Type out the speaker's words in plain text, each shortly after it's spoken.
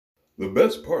The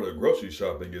best part of grocery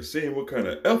shopping is seeing what kind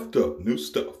of effed up new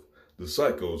stuff the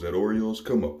psychos at Oreos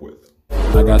come up with.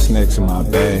 I got snacks in my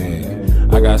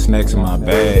bag. I got snacks in my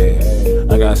bag.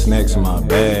 I got snacks in my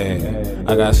bag.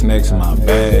 I got snacks in my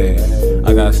bag.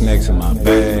 I got snacks in my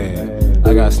bag.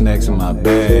 I got snacks in my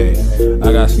bag.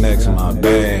 I got snacks in my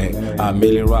bag. I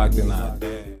immediately rocked and I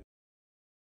dead.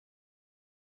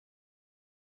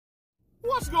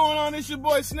 What's going on? It's your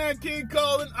boy Snack King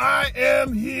Cole, and I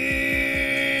am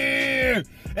here,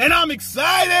 and I'm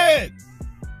excited.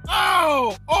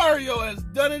 Oh, Oreo has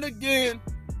done it again.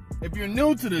 If you're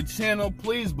new to the channel,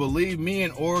 please believe me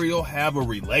and Oreo have a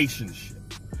relationship.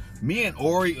 Me and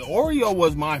Oreo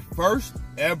was my first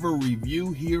ever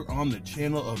review here on the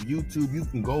channel of YouTube. You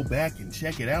can go back and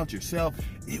check it out yourself.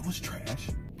 It was trash.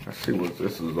 Let's see what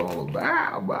this is all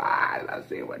about. Let's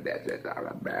see what this is all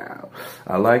about.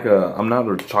 I like I'm not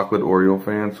a chocolate Oreo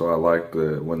fan, so I like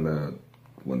when the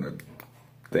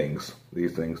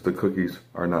the cookies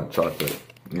are not chocolate.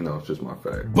 You know, it's just my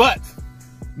favorite. But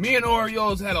me and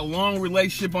Oreo's had a long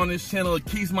relationship on this channel. It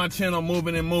keeps my channel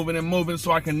moving and moving and moving,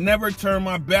 so I can never turn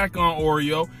my back on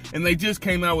Oreo. And they just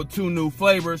came out with 2 new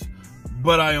flavors,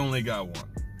 but I only got one.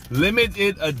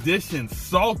 Limited edition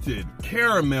salted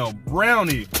caramel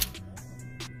brownie.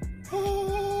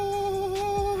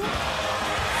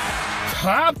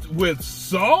 Topped with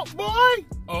salt, boy?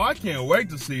 Oh, I can't wait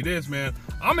to see this, man.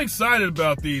 I'm excited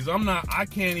about these. I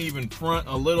can't even front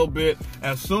a little bit.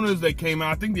 As soon as they came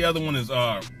out, I think the other one is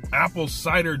apple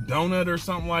cider donut or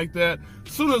something like that.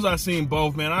 As soon as I seen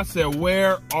both, man, I said,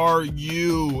 where are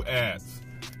you at?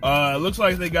 It looks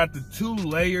like they got the 2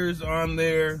 layers on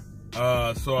there.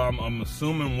 So I'm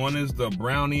assuming one is the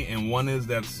brownie and one is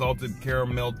that salted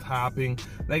caramel topping.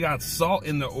 They got salt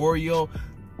in the Oreo.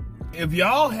 If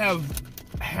y'all have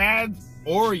had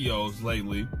Oreos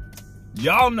lately,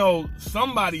 y'all know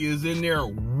somebody is in there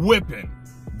whipping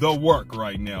the work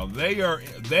right now. They got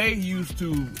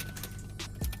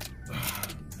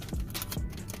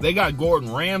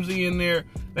Gordon Ramsay in there.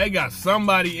 They got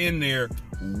somebody in there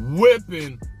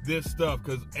whipping this stuff,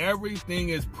 because everything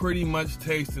is pretty much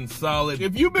tasting solid.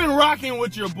 If you've been rocking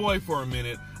with your boy for a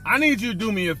minute, I need you to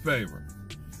do me a favor.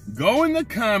 Go in the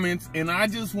comments, and I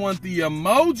just want the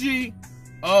emoji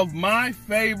of my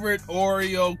favorite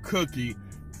Oreo cookie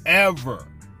ever.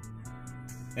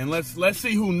 And let's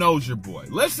see who knows your boy.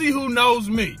 Let's see who knows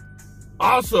me.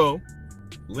 Also,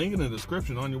 link in the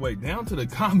description on your way down to the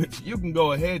comments. You can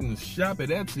go ahead and shop at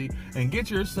Etsy and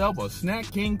get yourself a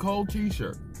Snack King Cole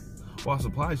t-shirt while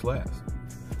supplies last.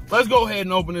 Let's go ahead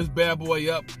and open this bad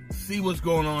boy up, see what's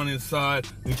going on inside.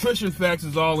 Nutrition facts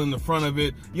is all in the front of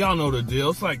it. Y'all know the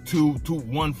deal. It's like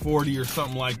 140 or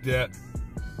something like that.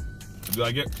 Do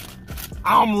I get?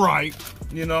 I'm right.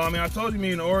 You know, I mean, I told you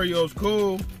me and Oreo's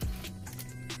cool.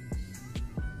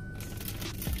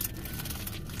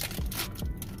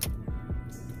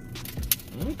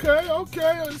 Okay.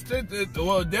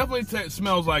 Well, it definitely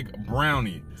smells like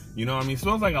brownie. You know what I mean? It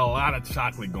smells like a lot of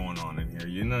chocolate going on in here.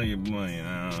 You know your boy,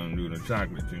 I don't do the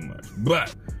chocolate too much.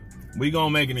 But we gonna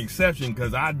make an exception,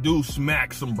 because I do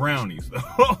smack some brownies.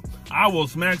 I will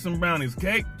smack some brownies.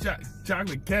 Cake,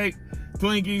 chocolate cake,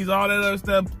 Twinkies, all that other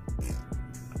stuff.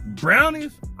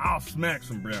 Brownies, I'll smack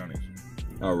some brownies.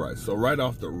 All right, so right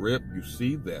off the rip, you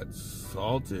see that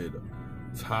salted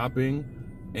topping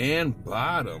and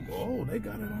bottom. Oh, they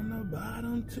got it on the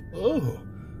bottom too.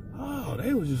 Oh,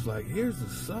 they was just like, here's the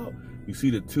salt. You see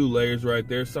the 2 layers right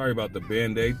there. Sorry about the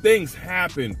Band-Aid. Things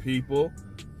happen, people.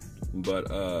 But,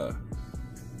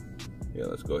 yeah,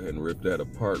 let's go ahead and rip that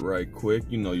apart right quick.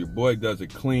 You know, your boy does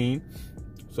it clean.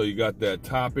 So you got that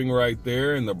topping right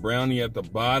there and the brownie at the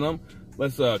bottom.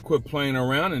 Let's quit playing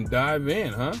around and dive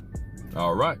in, huh?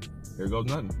 All right, here goes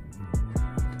nothing.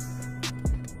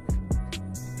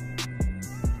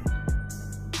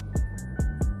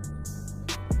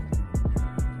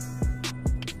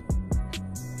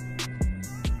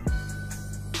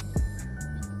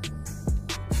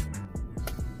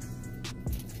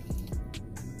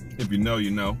 If you know, you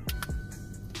know.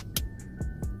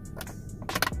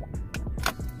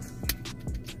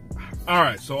 All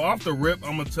right, so off the rip,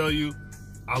 I'm gonna tell you,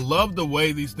 I love the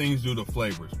way these things do the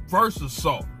flavors. First the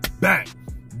salt, bang.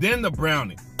 Then the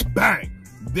brownie, bang.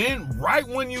 Then right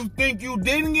when you think you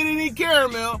didn't get any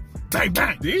caramel, bang,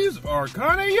 bang. These are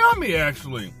kind of yummy,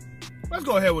 actually. Let's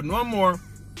go ahead with one more,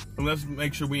 and let's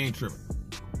make sure we ain't tripping.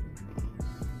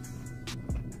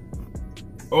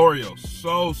 Oreo,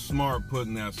 so smart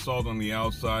putting that salt on the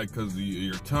outside, because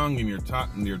your tongue and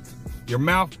your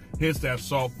mouth hits that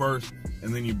salt first,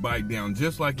 and then you bite down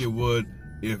just like it would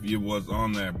if it was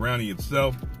on that brownie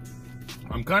itself.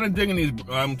 I'm kind of digging these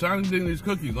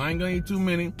cookies. I ain't gonna eat too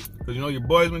many, because because you know your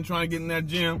boy's been trying to get in that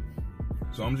gym.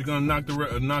 So I'm just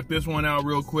gonna knock this one out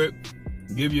real quick,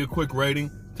 give you a quick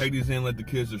rating, take these in, let the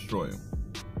kids destroy them.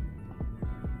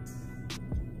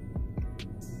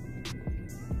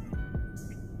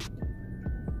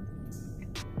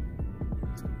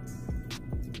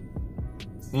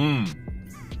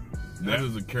 That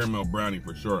is a caramel brownie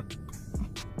for sure.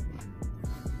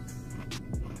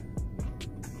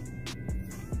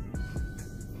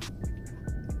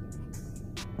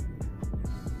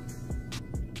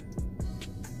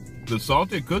 The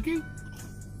salted cookie?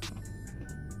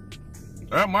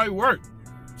 That might work.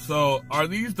 So are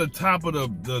these the top of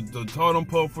the totem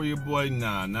pole for your boy?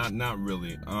 Nah, not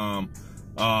really.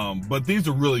 But these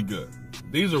are really good.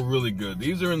 These are really good.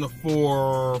 These are in the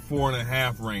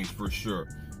 4.5 range for sure.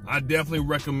 I definitely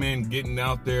recommend getting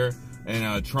out there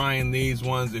and trying these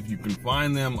ones if you can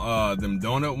find them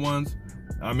donut ones.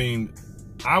 I mean,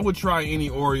 I would try any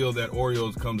Oreo that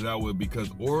Oreos comes out with, because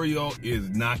Oreo is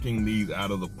knocking these out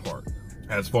of the park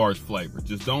as far as flavor.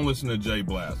 Just don't listen to Jay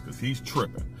Blast, because he's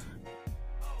tripping.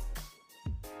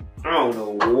 I don't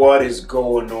know what is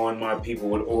going on, my people,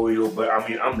 with Oreo, but I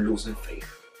mean, I'm losing faith,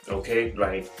 okay?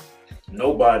 Like,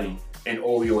 nobody in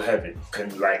Oreo heaven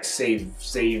can, like, save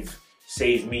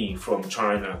me from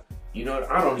trying to, you know,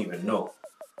 I don't even know.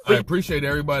 I appreciate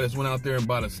everybody that's went out there and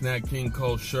bought a Snack King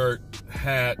Cole shirt,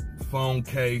 hat, phone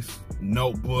case,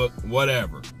 notebook,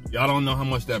 whatever. Y'all don't know how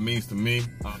much that means to me.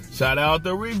 Shout out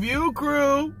the review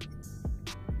crew.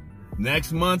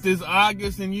 Next month is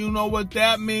August, and you know what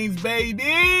that means,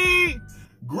 baby.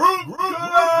 Group.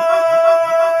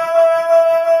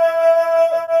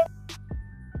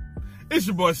 It's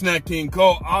your boy Snack King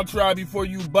Cole. I'll try before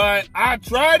you buy it. I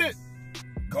tried it.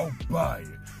 Go buy it.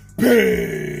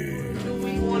 Bang.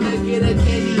 Wanna get a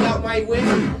candy out my way?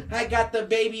 I got the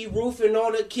baby Ruth and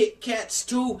all the Kit Kats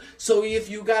too. So if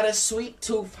you got a sweet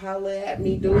tooth, holla at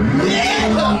me, dude.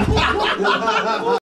 Yeah!